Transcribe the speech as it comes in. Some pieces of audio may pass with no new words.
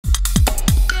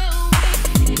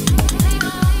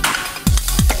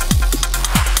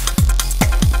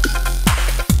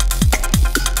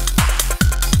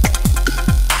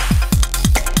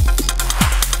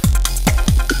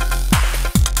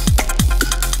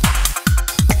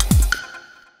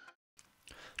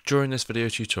During this video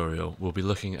tutorial, we'll be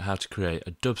looking at how to create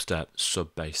a dubstep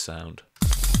sub-bass sound.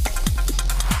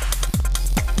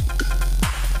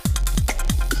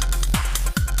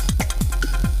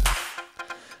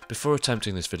 Before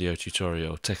attempting this video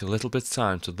tutorial, take a little bit of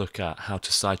time to look at how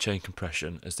to sidechain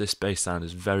compression, as this bass sound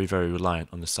is very reliant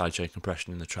on the sidechain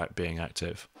compression in the track being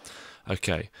active.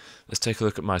 Okay, let's take a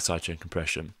look at my sidechain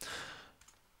compression.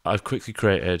 I've quickly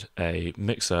created a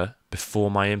mixer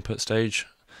before my input stage,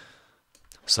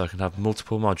 so I can have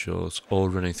multiple modules all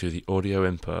running through the audio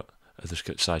input of the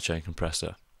sidechain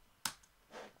compressor.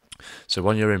 So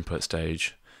on your input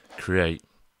stage, create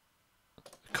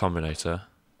a combinator.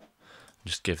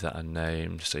 Just give that a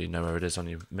name just so you know where it is on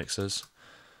your mixers.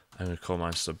 I'm going to call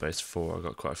mine sub bass 4. I've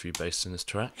got quite a few basses in this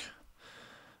track.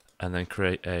 And then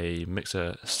create a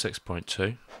mixer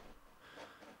 6.2.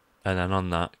 And then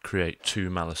on that, create 2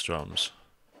 malestroms.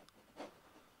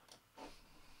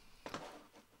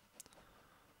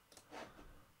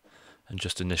 And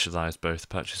just initialize both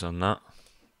patches on that.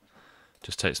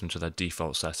 Just takes them to their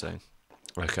default setting.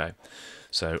 Okay,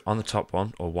 so on the top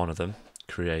one, or one of them,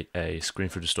 create a screen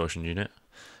through distortion unit,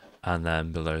 and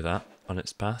then below that, on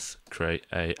its path, create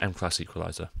a M-class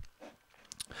equalizer.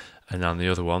 And on the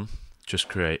other one, just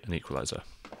create an equalizer.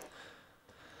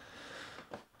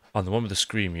 On the one with the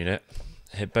scream unit,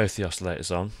 hit both the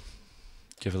oscillators on,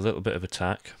 give a little bit of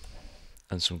attack,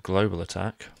 and some global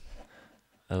attack,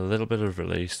 a little bit of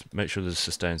release, make sure the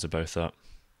sustains are both up,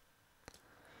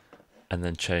 and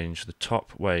then change the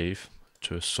top wave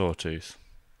to a sawtooth.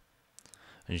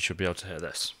 And you should be able to hear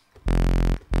this.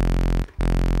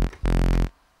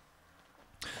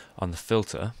 On the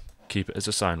filter, keep it as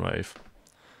a sine wave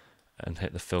and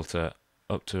hit the filter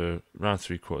up to around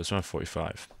 3/4, around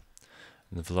 45.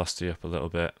 And the velocity up a little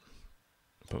bit,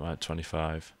 put mine at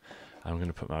 25. I'm going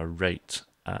to put my rate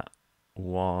at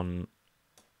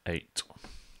 1.8.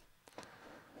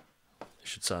 It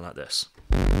should sound like this.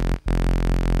 You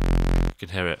can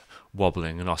hear it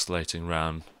wobbling and oscillating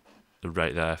around the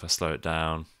rate there. If I slow it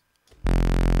down,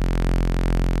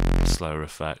 slower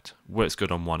effect. Works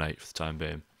good on 1.8 for the time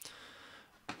being.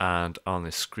 And on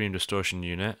this screen distortion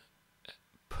unit,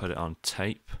 put it on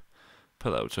tape, put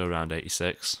that up to around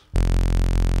 86.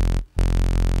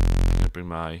 I'm going to bring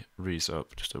my rees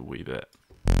up just a wee bit.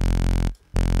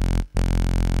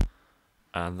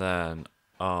 And then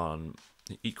on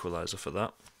the equalizer for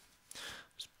that,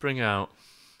 just bring out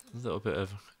a little bit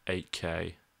of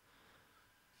 8K.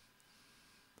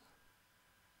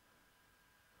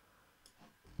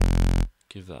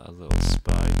 Give that a little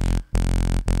spike.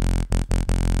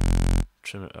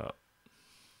 Trim it up.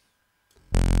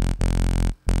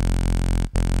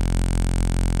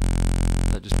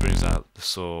 That just brings out the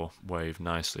saw wave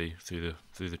nicely through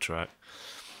the track.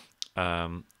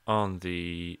 On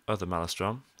the other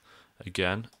malestrom,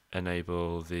 again,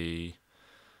 enable the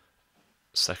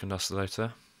second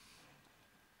oscillator.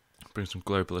 Bring some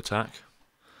global attack.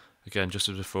 Again, just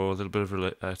as before, a little bit of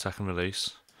attack and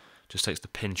release. Just takes the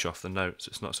pinch off the notes.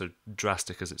 It's not so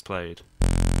drastic as it's played.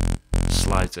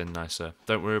 Slides in nicer.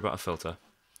 Don't worry about a filter.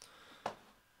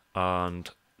 And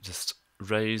just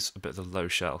raise a bit of the low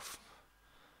shelf.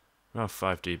 Around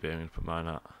 5 dB I'm going to put mine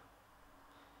at.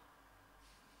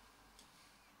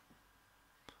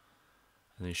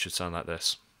 And you should sound like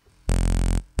this.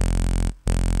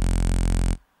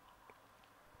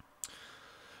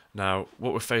 Now,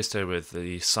 what we're faced here with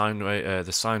the sine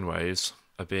waves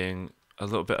are being a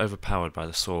little bit overpowered by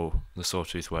the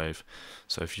sawtooth wave.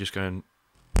 So if you just go and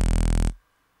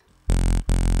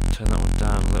turn that one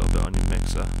down a little bit on your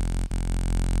mixer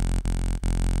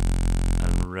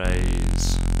and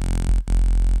raise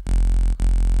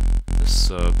the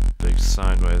sub big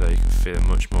sine wave there, you can feel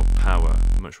much more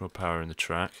power in the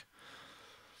track.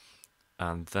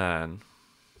 And then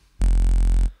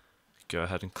go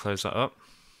ahead and close that up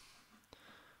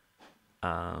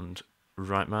and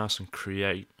right mouse and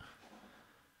create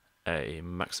a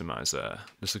maximizer.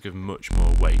 This will give much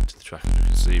more weight to the track. As you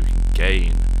can see, we can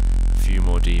gain a few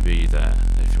more dB there.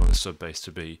 If you want the sub bass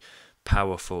to be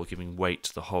powerful, giving weight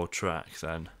to the whole track,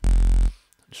 then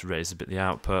just raise a bit the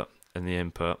output and the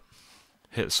input,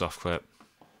 hit the soft clip,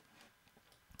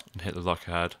 and hit the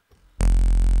lockerhead.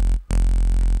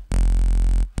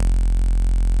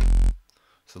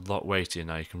 It's a lot weightier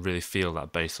now. You can really feel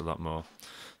that bass a lot more.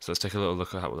 So let's take a little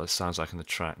look at what that sounds like in the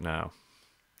track now.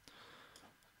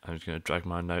 I'm just going to drag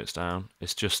my notes down.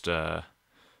 It's just a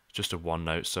one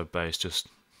note sub bass, just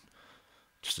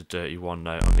a dirty one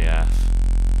note on the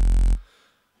F.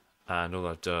 And all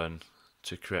I've done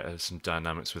to create some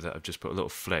dynamics with it, I've just put little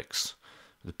flicks,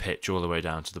 the pitch all the way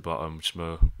down to the bottom, just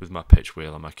with my pitch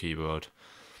wheel on my keyboard.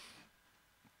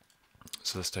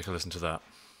 So let's take a listen to that.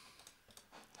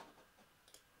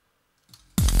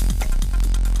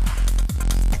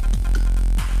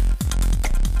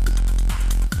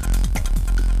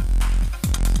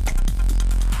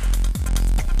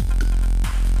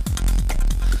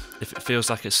 If it feels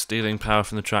like it's stealing power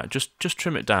from the track, just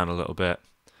trim it down a little bit.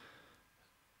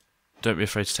 Don't be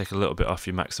afraid to take a little bit off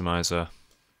your maximizer.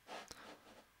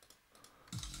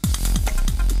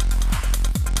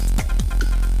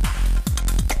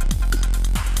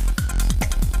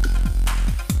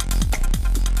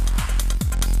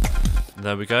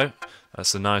 There we go.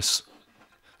 That's a nice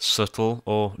subtle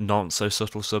or not so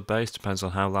subtle sub bass, depends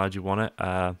on how loud you want it.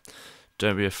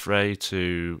 Don't be afraid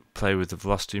to play with the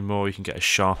velocity more. You can get a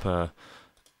sharper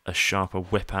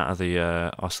whip out of the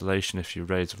oscillation if you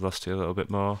raise the velocity a little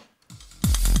bit more.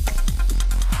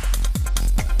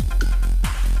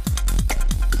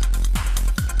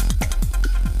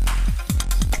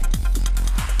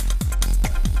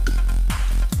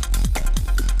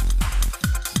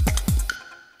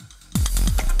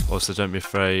 Also, don't be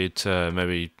afraid to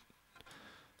maybe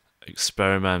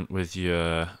experiment with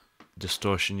your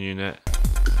distortion unit.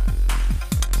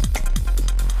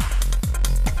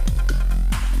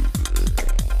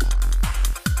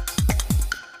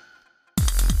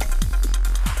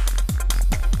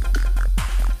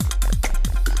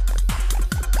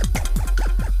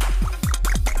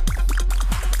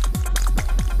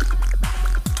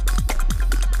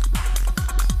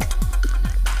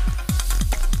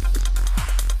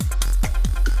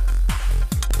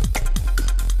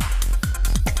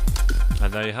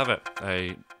 And there you have it,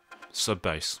 a sub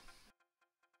bass.